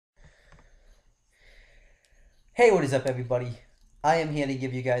Hey, what is up, everybody? I am here to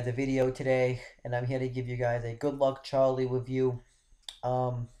give you guys a video today, and I'm here to give you guys a Good Luck Charlie review.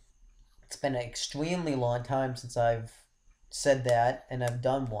 Um, it's been an extremely long time since I've said that, and I've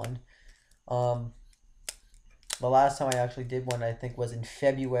done one. Um, the last time I actually did one, I think, was in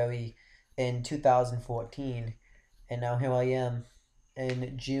February in 2014, and now here I am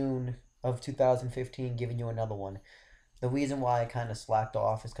in June of 2015 giving you another one. The reason why I kind of slacked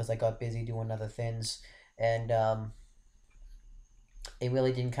off is because I got busy doing other things, and it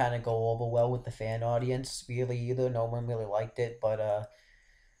really didn't kind of go over well with the fan audience really either. No one really liked it, but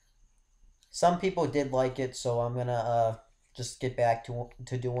some people did like it, so I'm gonna just get back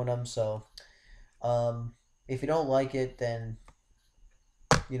to doing them. So um, if you don't like it, then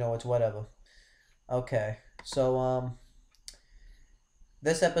it's whatever. Okay, so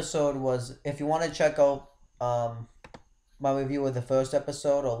this episode was, if you want to check out my review of the first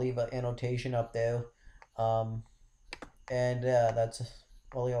episode, I'll leave an annotation up there. Um, and yeah, that's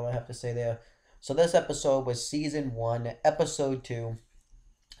really all I have to say there. So this episode was season 1, episode 2.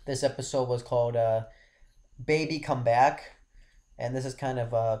 This episode was called "Baby Come Back," and this is kind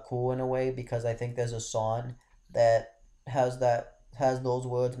of cool in a way because I think there's a song that has those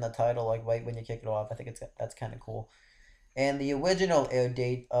words in the title, like right when you kick it off. I think that's kind of cool. And the original air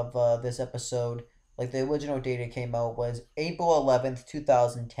date of this episode, like the original date it came out, was April 11th,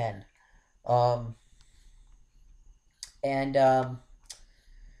 2010. Um, and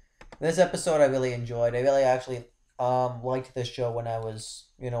This episode I really enjoyed. I really actually liked this show when I was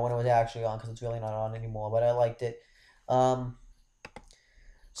when it was actually on, because it's really not on anymore. But I liked it. Um,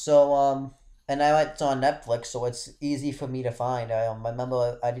 so and now it's on Netflix, so it's easy for me to find. I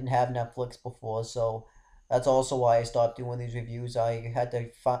remember I didn't have Netflix before, so that's also why I stopped doing these reviews. I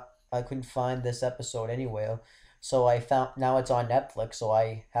couldn't find this episode anywhere, so I found now it's on Netflix, so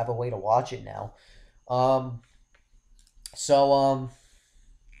I have a way to watch it now. Um, so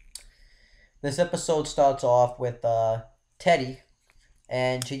This episode starts off with Teddy,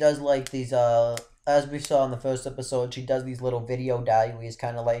 and she does like these as we saw in the first episode, she does these little video diaries,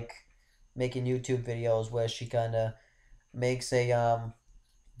 kind of like making YouTube videos, where she kind of makes a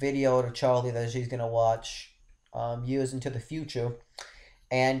video to Charlie that she's gonna watch years into the future,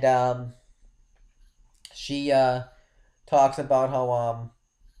 and she talks about how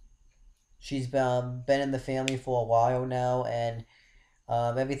she's been in the family for a while now, and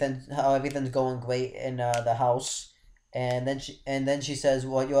everything's going great in the house, and then she says,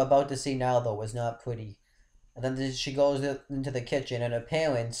 "What you're about to see now, though, is not pretty." And then she goes into the kitchen, and her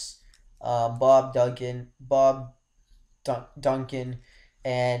parents, Duncan,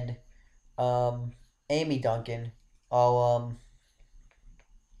 and um, Amy Duncan, are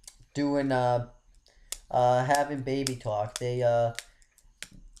doing having baby talk. They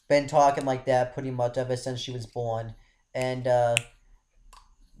been talking like that pretty much ever since she was born, and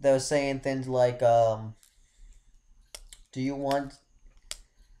they're saying things like, "Do you want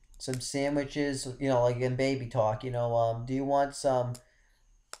some sandwiches?" Like in baby talk. "Do you want some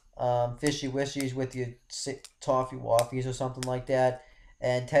fishy wishies with your toffee waffies," or something like that?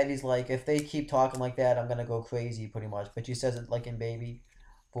 And Teddy's like, "If they keep talking like that, I'm gonna go crazy," pretty much. But she says it like in baby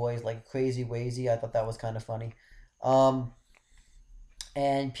voice, like crazy wazy. I thought that was kind of funny. Um,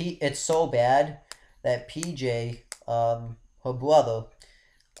 and it's so bad that PJ, her brother,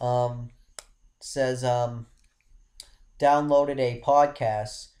 um, says downloaded a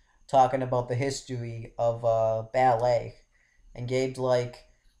podcast talking about the history of ballet. And Gabe's like,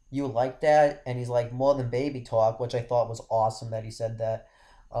 "You like that?" And he's like, "More than baby talk," which I thought was awesome that he said that.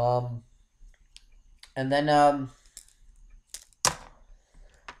 Um, and then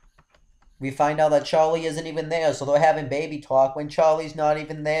we find out that Charlie isn't even there, so they're having baby talk when Charlie's not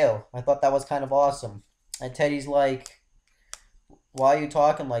even there. I thought that was kind of awesome. And Teddy's like, "Why are you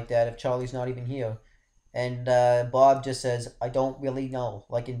talking like that if Charlie's not even here?" And Bob just says, "I don't really know,"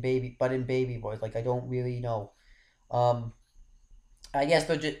 like in baby voice, like, "I don't really know." Um, I guess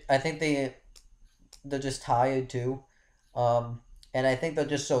I think they're just tired too, um, and I think they're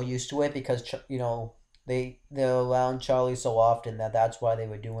just so used to it because they're around Charlie so often that that's why they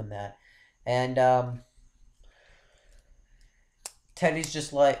were doing that, and Teddy's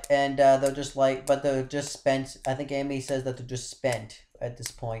just like, and they're just like, but they're just spent. I think Amy says that they're just spent at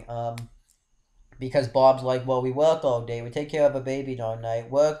this point. Because Bob's like, "Well, we work all day, we take care of a baby all night,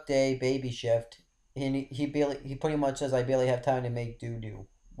 work day, baby shift." And he pretty much says, "I barely have time to make doo doo,"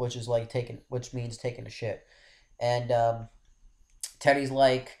 which means taking a shit. And Teddy's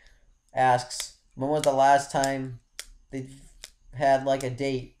like, asks, "When was the last time they had like a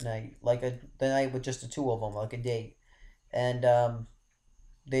date night, like the night with just the two of them, like a date?" And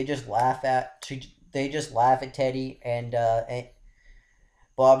they just laugh at they just laugh at Teddy, and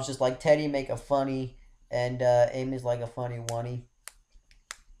Bob's just like, Teddy, make a funny, and Amy's like, a funny one.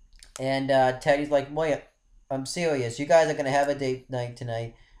 And Teddy's like, wait, I'm serious. You guys are gonna have a date night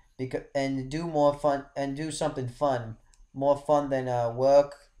tonight, and do more fun and do something fun, more fun than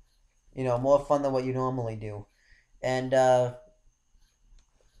work. More fun than what you normally do. And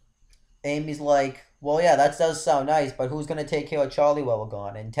Amy's like, well, yeah, that does sound nice, but who's gonna take care of Charlie while we're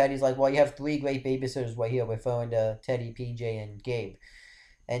gone? And Teddy's like, well, you have three great babysitters right here, referring to Teddy, PJ, and Gabe.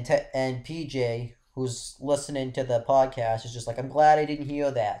 And PJ, who's listening to the podcast, is just like, I'm glad I didn't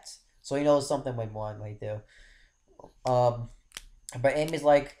hear that. So he knows something went wrong right there. Um, but Amy's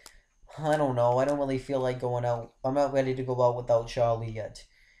like, I don't know. I don't really feel like going out. I'm not ready to go out without Charlie yet.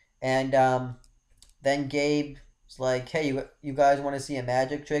 And then Gabe's like, hey, you guys want to see a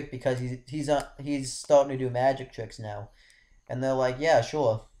magic trick, because he's starting to do magic tricks now. And they're like, yeah,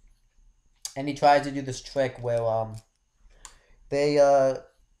 sure. And he tries to do this trick where they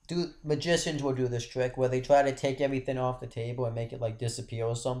magicians will do this trick where they try to take everything off the table and make it like disappear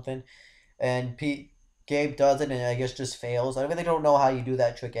or something. And Gabe does it, and I guess just fails. I really don't know how you do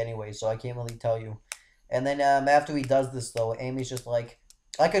that trick anyway, so I can't really tell you. And then after he does this though, Amy's just like,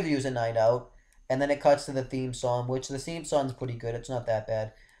 I could use a night out. And then it cuts to the theme song, which the theme song's pretty good. It's not that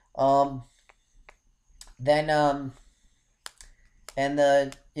bad. Then and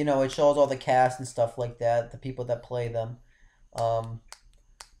it shows all the cast and stuff like that, the people that play them.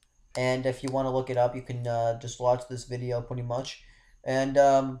 And if you want to look it up, you can just watch this video pretty much. And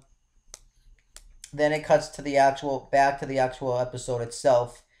then it cuts to back to the actual episode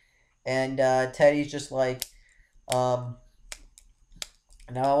itself. And Teddy's just like, now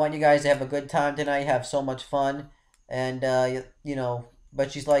I want you guys to have a good time tonight, have so much fun. And, but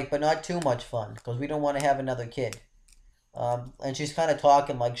she's like, but not too much fun, because we don't want to have another kid. And she's kind of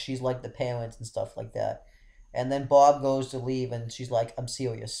talking like she's like the parents and stuff like that. And then Bob goes to leave, and she's like, I'm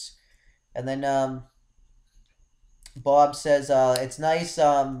serious. And then Bob says, it's nice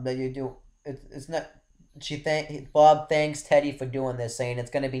that you do. It's not. Bob thanks Teddy for doing this, saying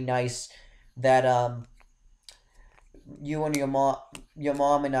it's gonna be nice that you and your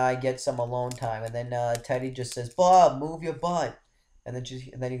mom and I get some alone time. And then Teddy just says, Bob, move your butt. And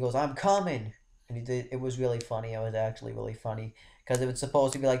then he goes, I'm coming. And it was really funny. It was actually really funny, because it was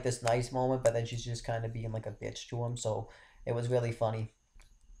supposed to be like this nice moment, but then she's just kind of being like a bitch to him. So it was really funny.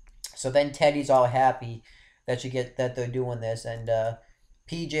 So then Teddy's all happy that they're doing this, and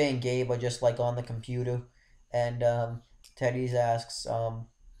PJ and Gabe are just like on the computer, and Teddy's asks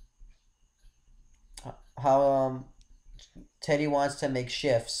how Teddy wants to make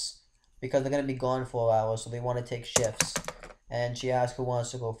shifts, because they're gonna be gone 4 hours, so they want to take shifts. And she asks who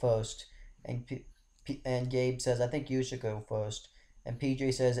wants to go first, and Gabe says, I think you should go first. And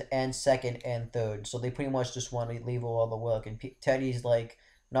PJ says, and second and third. So they pretty much just want to leave all the work. And Teddy's like,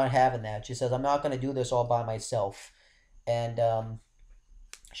 not having that. She says, I'm not going to do this all by myself. And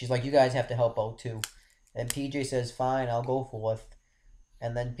she's like, you guys have to help out too. And PJ says, fine, I'll go fourth.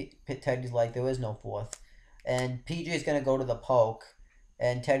 And then Teddy's like, there is no fourth. And PJ's going to go to the park.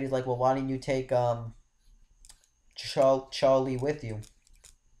 And Teddy's like, well, why don't you take Charlie with you?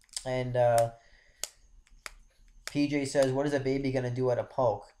 And PJ says, what is a baby going to do at a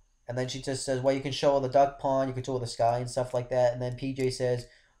park? And then she just says, well, you can show her the duck pond, you can show her the sky and stuff like that. And then PJ says,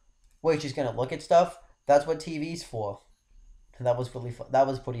 wait, she's going to look at stuff? That's what TV's for. And that was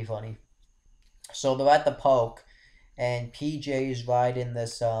pretty funny. So they're at the park, and PJ's riding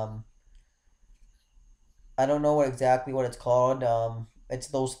this, I don't know exactly what it's called. It's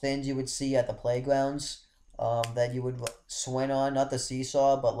those things you would see at the playgrounds. That you would swing on, not the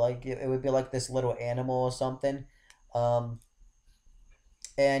seesaw, but like it would be like this little animal or something.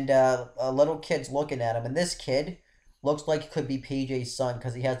 And a little kid's looking at him, and this kid looks like it could be PJ's son,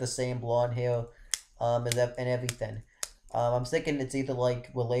 because he has the same blonde hair, and everything. I'm thinking it's either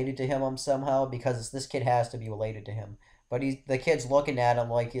like related to him somehow, because this kid has to be related to him. But the kid's looking at him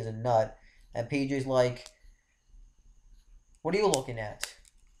like he's a nut, and PJ's like, "What are you looking at?"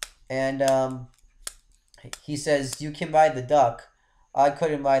 And he says, "You can ride the duck." I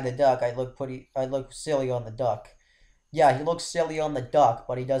couldn't ride the duck. I look silly on the duck. Yeah, he looks silly on the duck,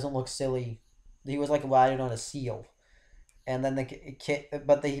 but he doesn't look silly. He was like riding on a seal. And then the kid,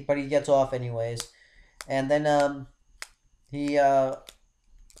 but he gets off anyways. And then he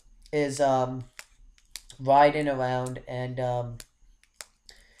is riding around, and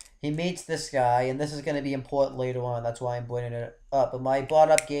he meets this guy, and this is going to be important later on. That's why I'm bringing it up. But I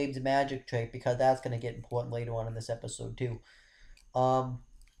brought up Gabe's magic trick, because that's going to get important later on in this episode too.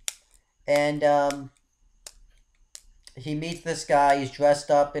 And he meets this guy. He's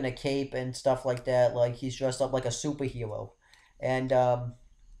dressed up in a cape and stuff like that. Like he's dressed up like a superhero, and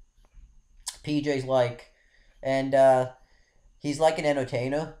PJ's like, and he's like an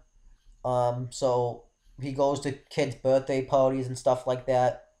entertainer. So he goes to kids' birthday parties and stuff like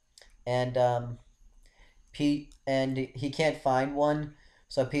that, and he can't find one.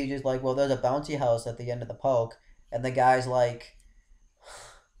 So PJ's like, well, there's a bouncy house at the end of the park, and the guy's like,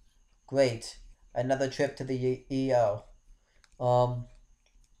 great, another trip to the EO. Um,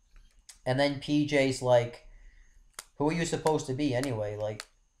 and then PJ's like, who are you supposed to be anyway? Like,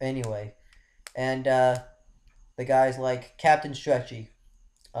 anyway, and the guy's like, Captain Stretchy.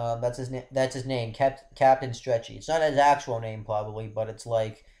 That's his name. That's his name, Captain Stretchy. It's not his actual name, probably, but it's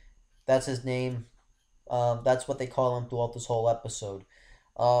like that's his name. That's what they call him throughout this whole episode.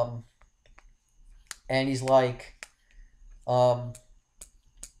 Um, and he's like, um,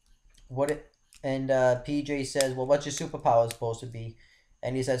 what it, and PJ says, well, what's your superpower supposed to be?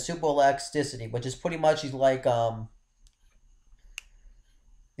 And he said super elasticity, which is pretty much he's like the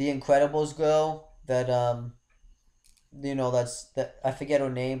Incredibles girl that that's that I forget her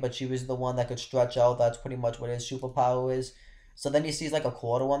name, but she was the one that could stretch out. That's pretty much what his superpower is. So then he sees like a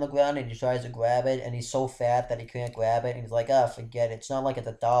quarter on the ground and he tries to grab it, and he's so fat that he can't grab it, and he's like, ah, forget it. It's not like it's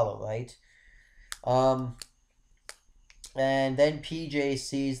 $1, right? Um, and then PJ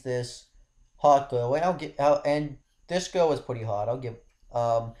sees this hot girl, and and this girl was pretty hot. I'll give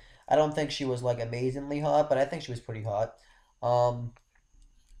um, I don't think she was like amazingly hot, but I think she was pretty hot. Um,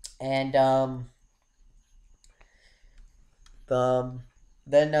 and um,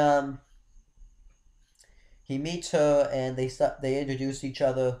 then he meets her and they introduce each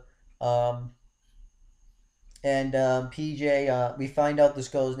other. Um, and PJ, we find out this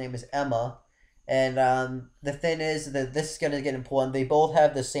girl's name is Emma. And the thing is that this is gonna get important. They both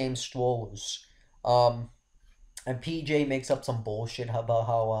have the same strollers. Um, and PJ makes up some bullshit about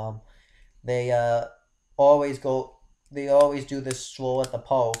how they always go they always do this stroll at the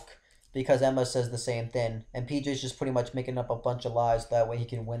park because Emma says the same thing, and PJ's just pretty much making up a bunch of lies that way he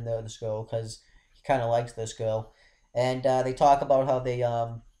can win this girl because he kind of likes this girl. And they talk about how they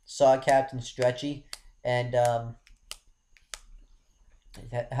saw Captain Stretchy, and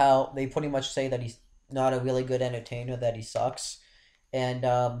how they pretty much say that he's not a really good entertainer, that he sucks. And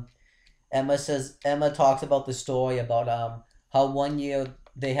Emma talks about the story about how one year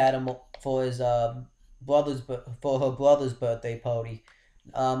they had him for his for her brother's birthday party.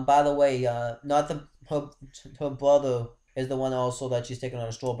 By the way, not the her brother is the one also that she's taking on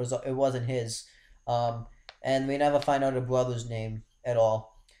a stroll, but it wasn't his. Um, and we never find out her brother's name at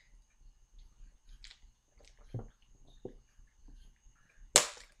all.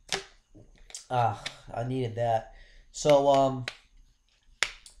 Ah, I needed that. So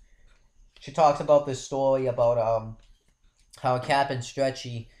she talks about this story about how Captain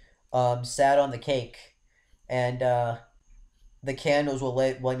Stretchy sat on the cake, and the candles were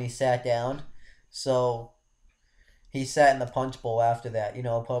lit when he sat down. So he sat in the punch bowl after that,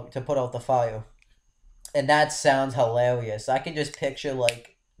 to put out the fire. And that sounds hilarious. I can just picture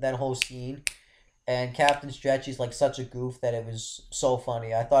like that whole scene. And Captain Stretchy's like such a goof that it was so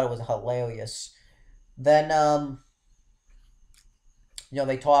funny. I thought it was hilarious. Then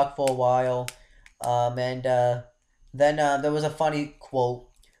they talked for a while, and then there was a funny quote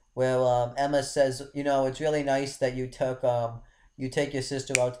where Emma says, it's really nice that you take your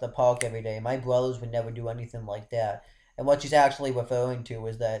sister out to the park every day. My brothers would never do anything like that. And what she's actually referring to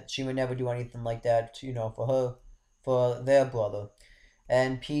is that she would never do anything like that, for their brother.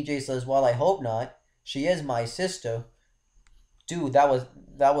 And PJ says, well, I hope not. She is my sister. Dude, that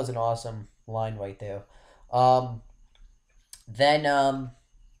was an awesome line right there. Um, then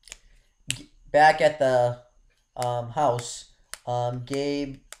back at the house,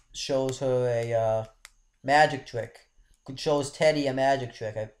 Gabe shows her a magic trick. Shows Teddy a magic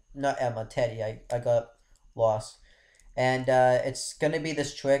trick. Not Emma, Teddy. I got lost. And it's gonna be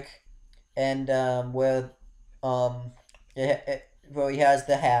this trick, and um, where he has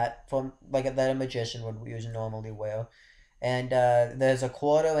the hat from like that a magician would usually normally wear, and there's a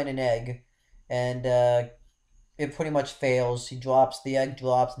quarter and an egg, and it pretty much fails. The egg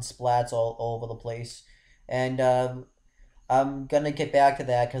drops and splats all over the place, and I'm gonna get back to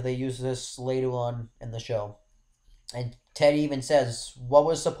that because they use this later on in the show. And Teddy even says what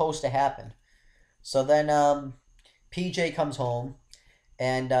was supposed to happen. So then PJ comes home,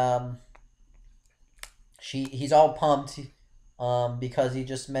 and he's all pumped because he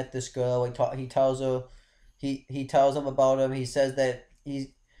just met this girl. He tells her he tells him about him. He says that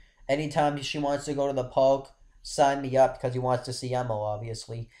anytime she wants to go to the park, sign me up because he wants to see Emma,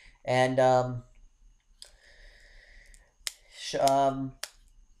 obviously. And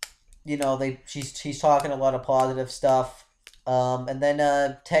you know, she's talking a lot of positive stuff. And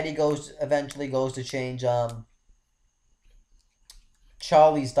then Teddy eventually goes to change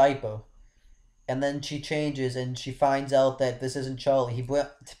Charlie's diaper, and then she changes and she finds out that this isn't Charlie.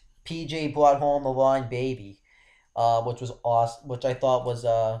 PJ brought home the wrong baby, which was awesome, which I thought was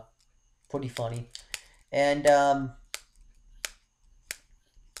pretty funny. And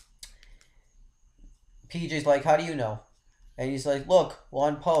PJ's like, "How do you know?" And he's like, "Look, we're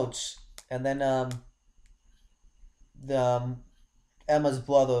on Poach." And then the Emma's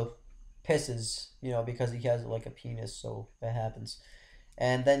brother pisses, you know, because he has like a penis, so that happens.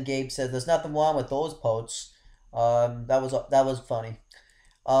 And then Gabe says, "There's nothing wrong with those Poachs." That was funny.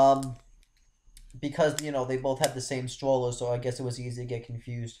 Um, because you know they both had the same stroller, so I guess it was easy to get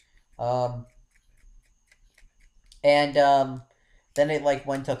confused. Um, and then it like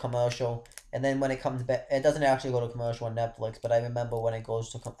went to commercial, and then when it comes back, it doesn't actually go to commercial on Netflix, but I remember when it goes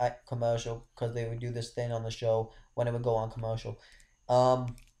to commercial because they would do this thing on the show when it would go on commercial.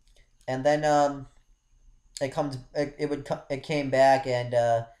 Um, and then it came back, and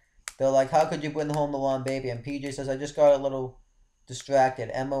they're like, "How could you bring home the wrong baby?" And PJ says, "I just got a little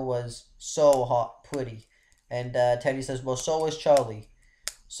distracted. Emma was so hot, pretty." And Teddy says, "Well, so was Charlie."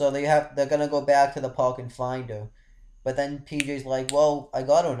 So they're gonna go back to the park and find her. But then PJ's like, "Well, I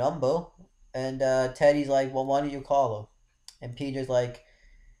got her number." And Teddy's like, "Well, why don't you call her?" And PJ's like,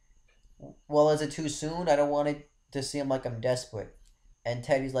 "Well, is it too soon? I don't want it to seem like I'm desperate." And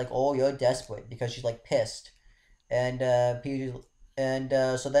Teddy's like, "Oh, you're desperate," because she's like pissed. And so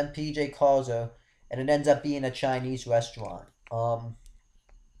then PJ calls her, and it ends up being a Chinese restaurant.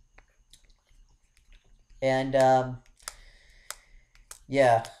 And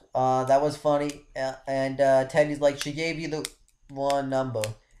yeah, that was funny. And Teddy's like, "She gave you the wrong number,"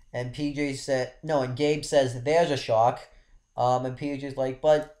 and PJ said, "No," and Gabe says, "There's a shock." And PJ's like,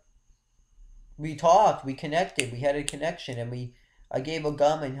 "But we talked, we connected, we had a connection, and I gave her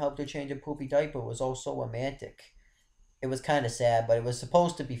gum and helped her change a poopy diaper. It was all so romantic." It was kind of sad, but it was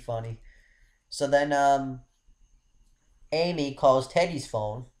supposed to be funny. So then Amy calls Teddy's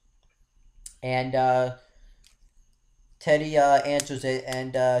phone, and Teddy answers it,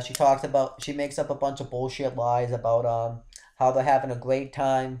 and she makes up a bunch of bullshit lies about how they're having a great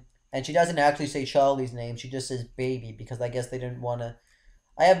time, and she doesn't actually say Charlie's name. She just says baby because I guess they didn't want to.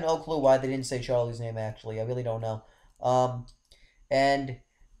 I have no clue why they didn't say Charlie's name. Actually, I really don't know. And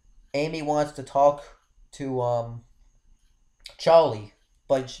Amy wants to talk to Charlie,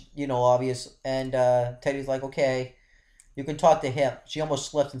 but you know, obvious. And Teddy's like, "Okay, you can talk to him." She almost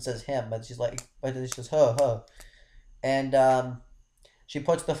slips and says him, but she's like, but it's just her. And she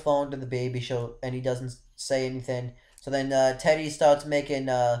puts the phone to the baby show, and he doesn't say anything. So then Teddy starts making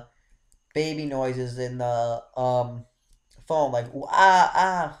baby noises in the phone, like ah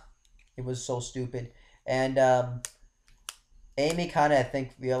ah. It was so stupid, and Amy kind of I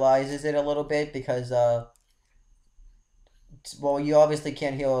think realizes it a little bit because well, you obviously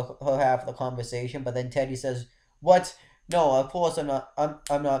can't hear her have the conversation, but then Teddy says, "What? No, of course I'm not.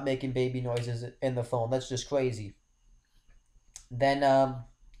 I'm not making baby noises in the phone. That's just crazy." Then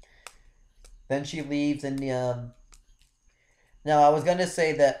then she leaves, and now I was gonna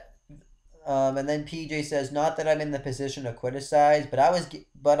say that and then PJ says, "Not that I'm in the position to criticize, but I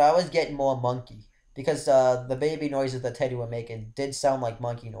was getting more monkey because the baby noises that Teddy were making did sound like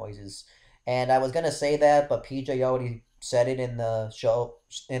monkey noises." And I was gonna say that, but PJ already said it in the show,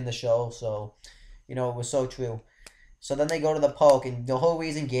 so you know it was so true. So then they go to the park, and the whole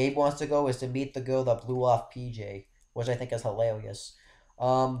reason Gabe wants to go is to meet the girl that blew off PJ, which I think is hilarious.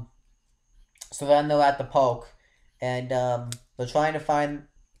 Um, so then they're at the park, and they're trying to find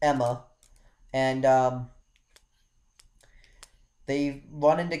Emma, and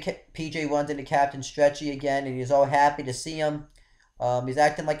PJ runs into Captain Stretchy again, and he's all happy to see him. He's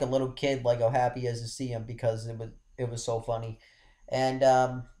acting like a little kid, like how happy he is to see him because it was so funny, and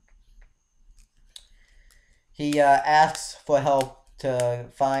he asks for help to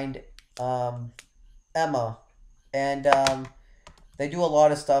find Emma, and they do a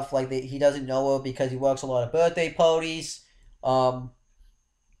lot of stuff like he doesn't know her because he works a lot of birthday parties, and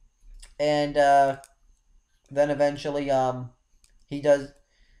then eventually he does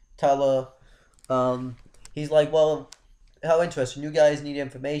tell her he's like, "Well, how interesting, you guys need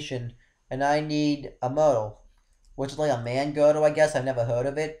information and I need a model," which is like a man girdle, I guess. I've never heard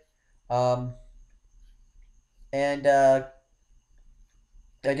of it. um and I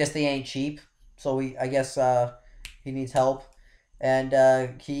guess they ain't cheap, so I guess he needs help, and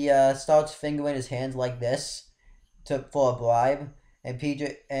he starts fingering his hands like this to for a bribe, and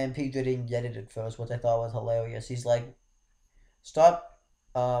PJ didn't get it at first, which I thought was hilarious. He's like, stop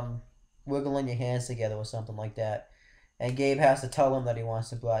wiggling your hands together or something like that. And Gabe has to tell him that he wants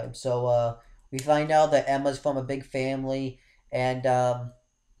to bribe. So we find out that Emma's from a big family, and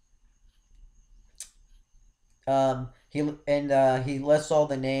he lists all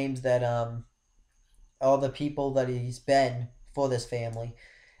the names that all the people that he's been for this family.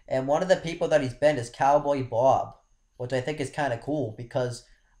 And one of the people that he's been is Cowboy Bob, which I think is kind of cool because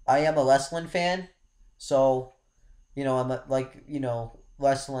I am a wrestling fan. So, I'm like,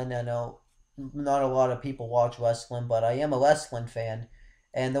 wrestling. I know not a lot of people watch wrestling, but I am a wrestling fan.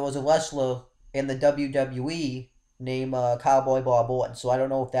 And there was a wrestler in the WWE named Cowboy Bob Orton. So I don't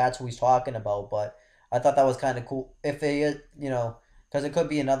know if that's who he's talking about, but I thought that was kind of cool. If it is, because it could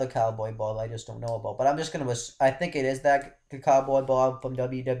be another Cowboy Bob I just don't know about. But I'm just gonna. I think it is that Cowboy Bob from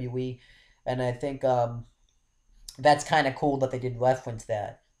WWE, and I think that's kind of cool that they did reference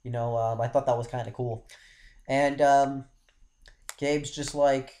that. I thought that was kind of cool. And Gabe's just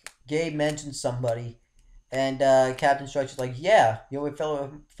like Gabe mentioned somebody, and Captain Stretch is like, "Yeah, you're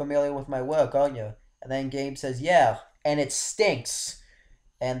familiar with my work, aren't you?" And then Gabe says, "Yeah, and it stinks."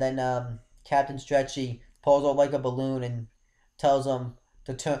 And then Captain Stretchy pulls out like a balloon and tells him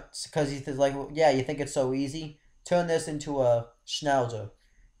to turn, because he's like, "Yeah, you think it's so easy? Turn this into a schnauzer."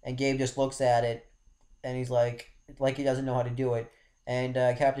 And Gabe just looks at it, and he's like he doesn't know how to do it. And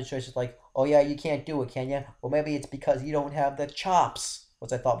Captain Stretch is like, "Oh yeah, you can't do it, can you? Well, maybe it's because you don't have the chops,"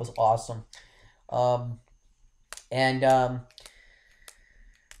 which I thought was awesome. Um, and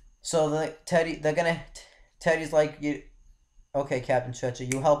so Teddy's like, "You okay, Captain Stretcher?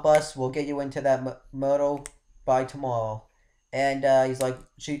 You help us. We'll get you into that myrtle by tomorrow." And he's like,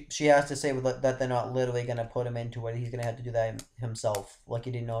 she has to say that they're not literally gonna put him into it. He's gonna have to do that himself. Like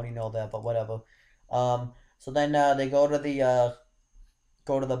he didn't already know that, but whatever. So then they go to the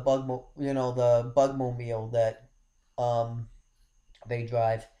the bug mobile that um they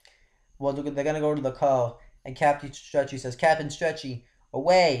drive. Well, they're gonna go to the car, and Captain Stretchy says, "Captain Stretchy,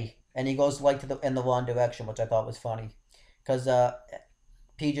 away!" And he goes like in the wrong direction, which I thought was funny, because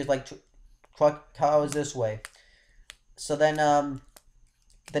Peach is like, car is this way. So then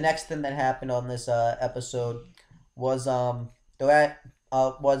the next thing that happened on this episode was they're at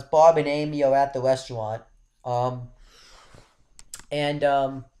was Bob and Amy are at the restaurant, um, and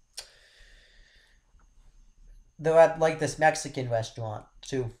they're at like this Mexican restaurant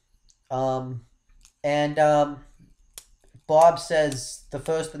too. Um, and Bob says the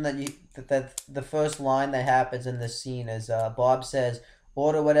first thing that the first line that happens in this scene is Bob says,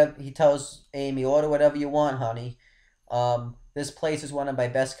 "Order whatever." He tells Amy, "Order whatever you want, honey. This place is one of my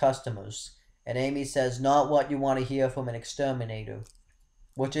best customers." And Amy says, "Not what you want to hear from an exterminator,"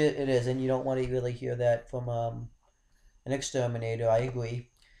 which it is, and you don't want to really hear that from an exterminator. I agree.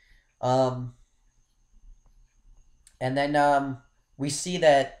 Um, and then we see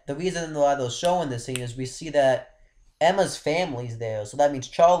that the reason why they're showing this scene is we see that Emma's family's there, so that means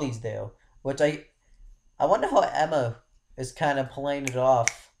Charlie's there. Which I wonder how Emma is kind of playing it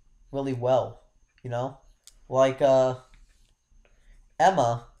off really well, you know, like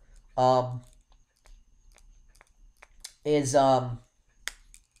Emma, um, is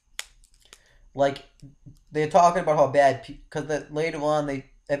like they're talking about how bad because later on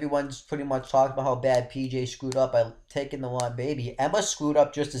everyone's pretty much talking about how bad PJ screwed up by taking the one baby. Emma screwed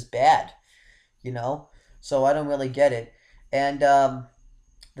up just as bad, you know. So I don't really get it. And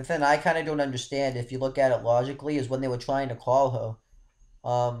the thing I kind of don't understand, if you look at it logically, is when they were trying to call her.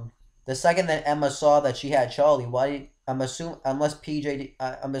 The second that Emma saw that she had Charlie, why? I'm assuming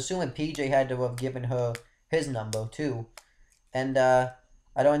PJ had to have given her his number too, and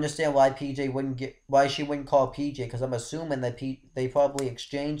I don't understand why she wouldn't call PJ because I'm assuming that they probably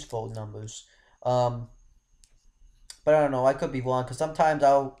exchanged phone numbers. Um, but I don't know. I could be wrong because sometimes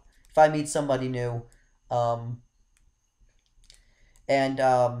if I meet somebody new, um, and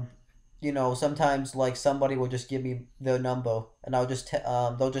sometimes like somebody will just give me their number and they'll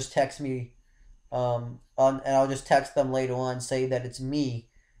just text me and I'll just text them later on say that it's me,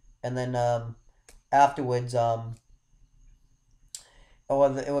 and then afterwards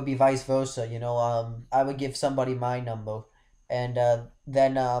or it would be vice versa. I would give somebody my number, and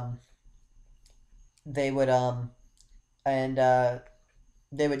then they would and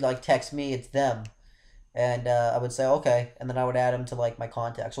they would like text me it's them, and I would say okay, and then I would add them to like my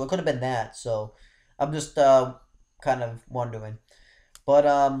contacts. So it could have been that. So I'm just kind of wondering,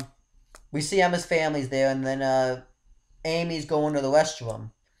 but we see Emma's family's there, and then Amy's going to the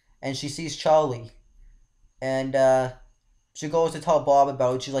restroom, and she sees Charlie, and she goes to tell Bob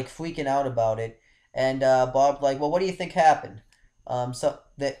about it. She's like freaking out about it, and Bob's like, "Well, what do you think happened?" So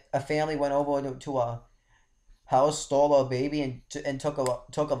that a family went over to house, stole our baby, and took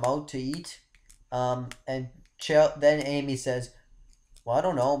him out to eat. And then Amy says, well, I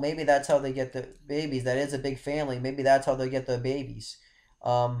don't know. Maybe that's how they get the babies. That is a big family. Maybe that's how they get their babies.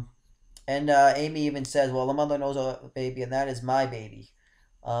 Um, and Amy even says, well, the mother knows a baby, and that is my baby.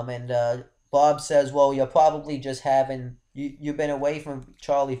 And Bob says, well, you're probably just you've been away from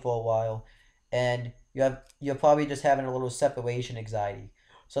Charlie for a while, and you're probably just having a little separation anxiety.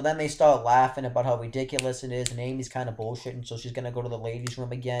 So then they start laughing about how ridiculous it is, and Amy's kind of bullshitting, so she's gonna go to the ladies'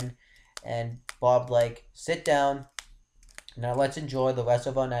 room again. And Bob like, sit down. Now let's enjoy the rest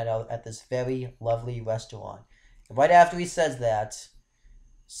of our night out at this very lovely restaurant. And right after he says that,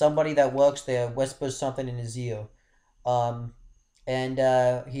 somebody that works there whispers something in his ear. Um, and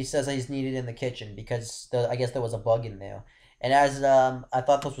he says that he's needed in the kitchen because I guess there was a bug in there. And as I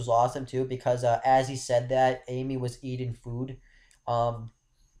thought this was awesome too because as he said that, Amy was eating food, um,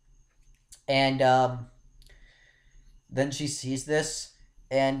 and then she sees this,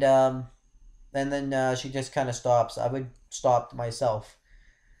 and then she just kind of stops. I would stop myself.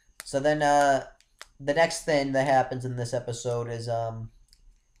 So then the next thing that happens in this episode is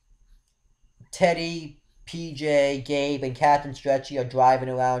Teddy, PJ, Gabe, and Captain Stretchy are driving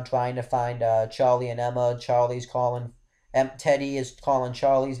around trying to find Charlie and Emma. Teddy is calling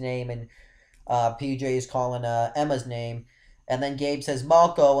Charlie's name, and PJ is calling Emma's name. And then Gabe says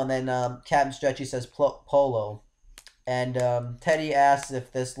Marco, and then Captain Stretchy says Polo. And Teddy asks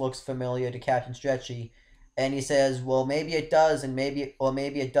if this looks familiar to Captain Stretchy, and he says, "Well, maybe it does, and maybe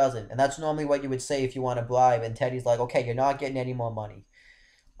it doesn't." And that's normally what you would say if you want to bribe. And Teddy's like, "Okay, you're not getting any more money."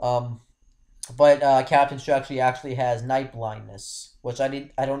 But Captain Stretchy actually has night blindness, which I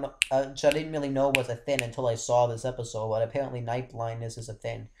don't know, which I didn't really know was a thing until I saw this episode. But apparently, night blindness is a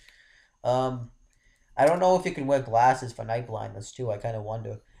thing. Um, I don't know if you can wear glasses for night blindness too. I kind of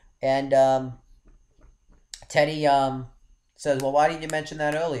wonder. And Teddy says, "Well, why didn't you mention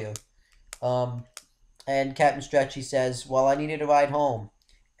that earlier?" Um, and Captain Stretchy says, "Well, I needed a ride home."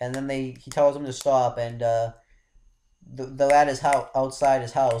 And then he tells him to stop, and they're at his house, outside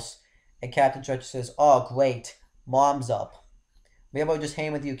his house, and Captain Stretchy says, "Oh, great, Mom's up. Maybe I'll just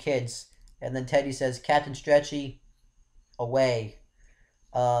hang with you kids." And then Teddy says, "Captain Stretchy, away."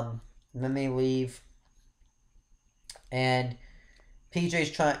 And then they leave, and PJ's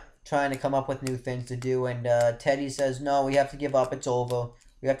trying to come up with new things to do, and Teddy says, "No, we have to give up. It's over.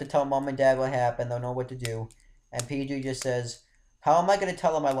 We have to tell Mom and Dad what happened. They'll know what to do." And PJ just says, "How am I going to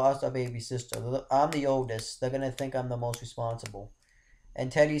tell them I lost our baby sister? I'm the oldest. They're going to think I'm the most responsible."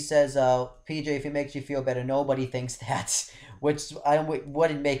 And Teddy says, "PJ, if it makes you feel better, nobody thinks that," which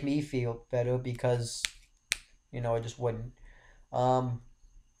wouldn't make me feel better because, it just wouldn't. Um,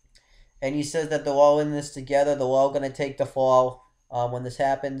 and he says that they're all in this together. They're all going to take the fall when this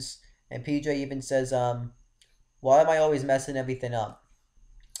happens. And PJ even says, "Why am I always messing everything up?"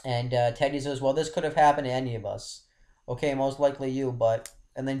 And Teddy says, "Well, this could have happened to any of us. Okay, most likely you, but..."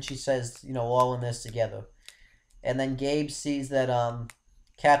 And then she says, "We're all in this together." And then Gabe sees that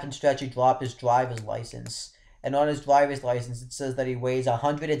Captain Stretchy dropped his driver's license. And on his driver's license, it says that he weighs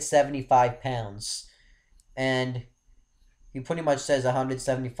 175 pounds. And he pretty much says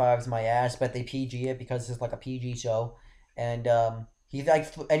 175 is my ass, but they PG it because it's like a PG show. And he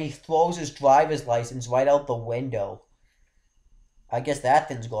throws his driver's license right out the window. I guess that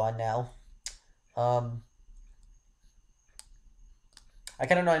thing's gone now. I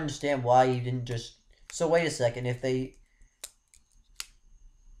kind of don't understand why he didn't just... So wait a second, if they...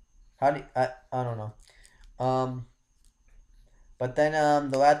 I don't know. But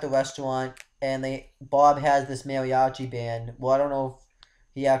then they're at the restaurant, and Bob has this mariachi band. Well, I don't know if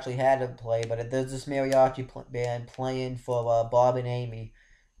he actually had it play, but there's this mariachi band playing for Bob and Amy.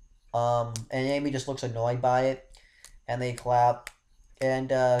 And Amy just looks annoyed by it, and they clap. And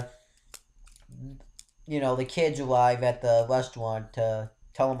the kids arrive at the restaurant to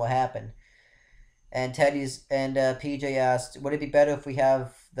tell them what happened. And PJ asked, "Would it be better if we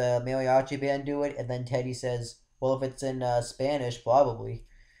have the mariachi band do it?" And then Teddy says, "Well, if it's in Spanish, probably."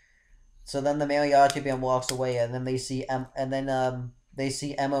 So then the mariachi band walks away, and then they see Emma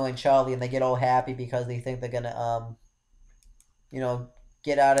and Charlie, and they get all happy because they think they're gonna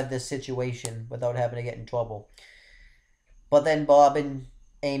get out of this situation without having to get in trouble. But then Bob and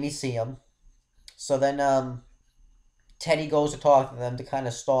Amy see them. So then Teddy goes to talk to them to kind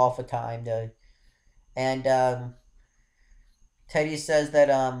of stall for time and Teddy says that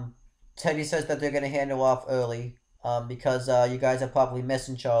they're gonna hand her off early because you guys are probably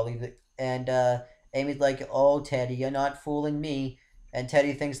missing Charlie. And Amy's like, "Oh, Teddy, you're not fooling me." And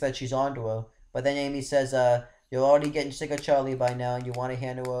Teddy thinks that she's onto her. But then Amy says, "You're already getting sick of Charlie by now, and you want to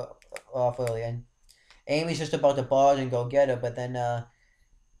hand her off early." Amy's just about to barge and go get her, but then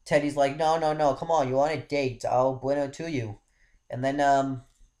Teddy's like, no, no, no, come on, you're on a date. I'll bring her to you. And then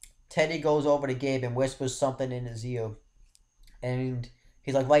Teddy goes over to Gabe and whispers something in his ear. And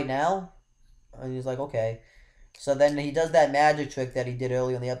he's like, right now? And he's like, okay. So then he does that magic trick that he did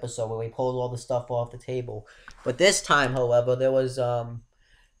earlier in the episode where he pulls all the stuff off the table. But this time, however, there was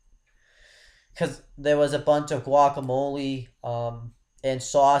because there was a bunch of guacamole and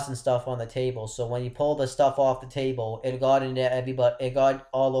sauce and stuff on the table. So when he pulled the stuff off the table, it got into everybody. It got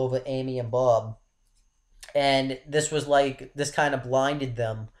all over Amy and Bob, and this kind of blinded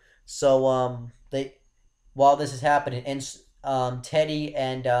them. So they while this is happening, and Teddy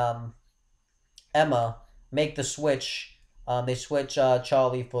and Emma make the switch. They switch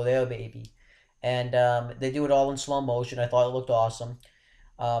Charlie for their baby, and they do it all in slow motion. I thought it looked awesome.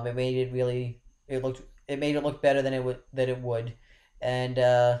 It made it really. It made it look better than it would, and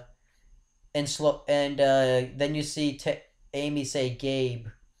then you see Amy say Gabe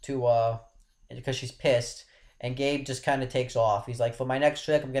to because she's pissed, and Gabe just kind of takes off. He's like, for my next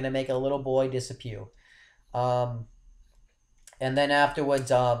trick, I'm gonna make a little boy disappear. Um, and then afterwards,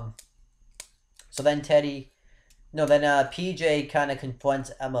 so then PJ kind of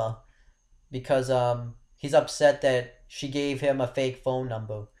confronts Emma because he's upset that she gave him a fake phone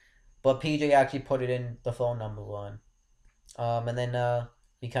number, but PJ actually put it in the phone number line. And then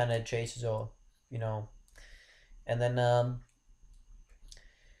he kind of chases her, you know, and then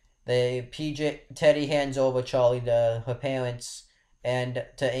Teddy hands over Charlie to her parents and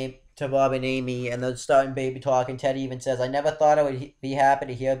to Bob and Amy, and they're starting baby talk. And Teddy even says, "I never thought I would be happy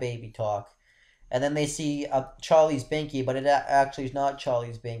to hear baby talk." And then they see Charlie's binky, but it actually is not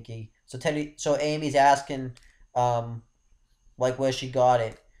Charlie's binky. So Amy's asking, like where she got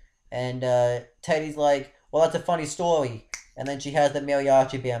it, and Teddy's like, "Well, that's a funny story." And then she has the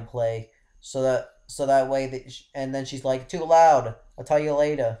mariachi band play, so that way and then she's like, "Too loud. I'll tell you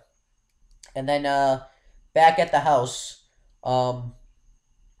later." And then back at the house,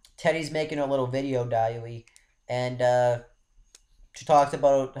 Teddy's making a little video diary, and she talks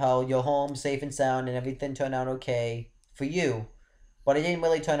about how you're home safe and sound and everything turned out okay for you, but it didn't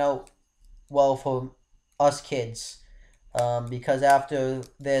really turn out well for us kids, because after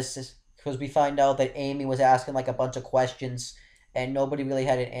this, because we find out that Amy was asking like a bunch of questions and nobody really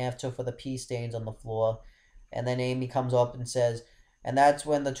had an answer for the pee stains on the floor, and then Amy comes up and says, and that's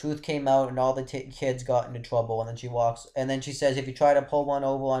when the truth came out and all the kids got into trouble. And then she says, if you try to pull one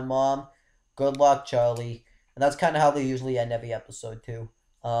over on mom, good luck, Charlie. And that's kind of how they usually end every episode too.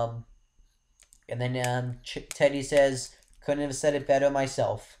 And then Teddy says, couldn't have said it better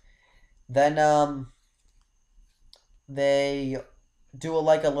myself. Then they do a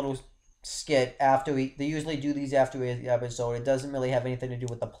little skit after they usually do these after the episode. It doesn't really have anything to do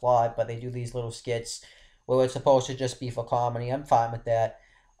with the plot, but they do these little skits where it's supposed to just be for comedy. I'm fine with that.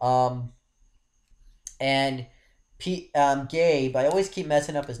 And Gabe, I always keep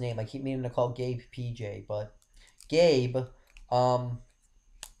messing up his name. I keep meaning to call Gabe PJ, but Gabe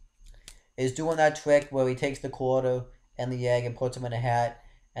is doing that trick where he takes the quarter and the egg and puts them in a hat.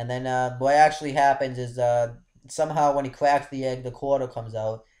 And then what actually happens is somehow when he cracks the egg, the quarter comes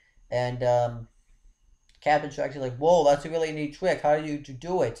out. And Captain Shark's like, whoa, that's a really neat trick. How do you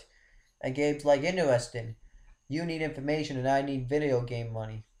do it? And Gabe's like, interesting. You need information and I need video game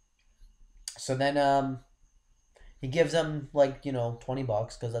money. So then he gives them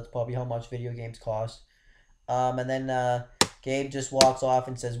 $20 because that's probably how much video games cost. And then Gabe just walks off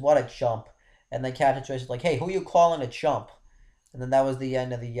and says, what a chump. And then Captain Trace is like, hey, who are you calling a chump? And then that was the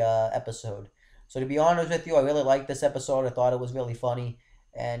end of the episode. So to be honest with you, I really liked this episode. I thought it was really funny.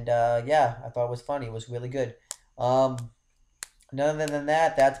 And yeah, I thought it was funny. It was really good. Other than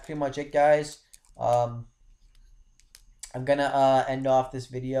that, that's pretty much it, guys. I'm gonna end off this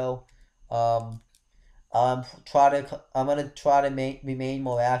video. I'm gonna try to remain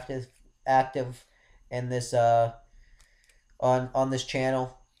more active in this on this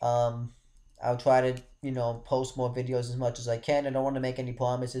channel. I'll try to post more videos as much as I can. I don't want to make any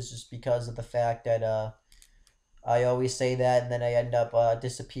promises just because of the fact that I always say that and then I end up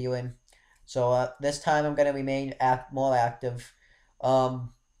disappearing. So this time I'm gonna remain more active.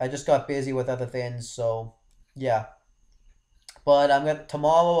 I just got busy with other things, so yeah. But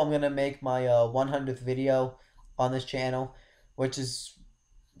tomorrow I'm gonna make my 100th video on this channel, which is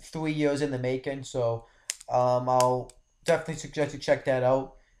 3 years in the making. So I'll definitely suggest you check that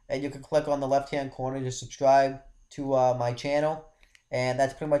out, and you can click on the left-hand corner to subscribe to my channel. And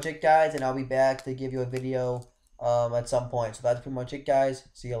that's pretty much it, guys. And I'll be back to give you a video at some point. So that's pretty much it, guys.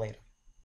 See you later.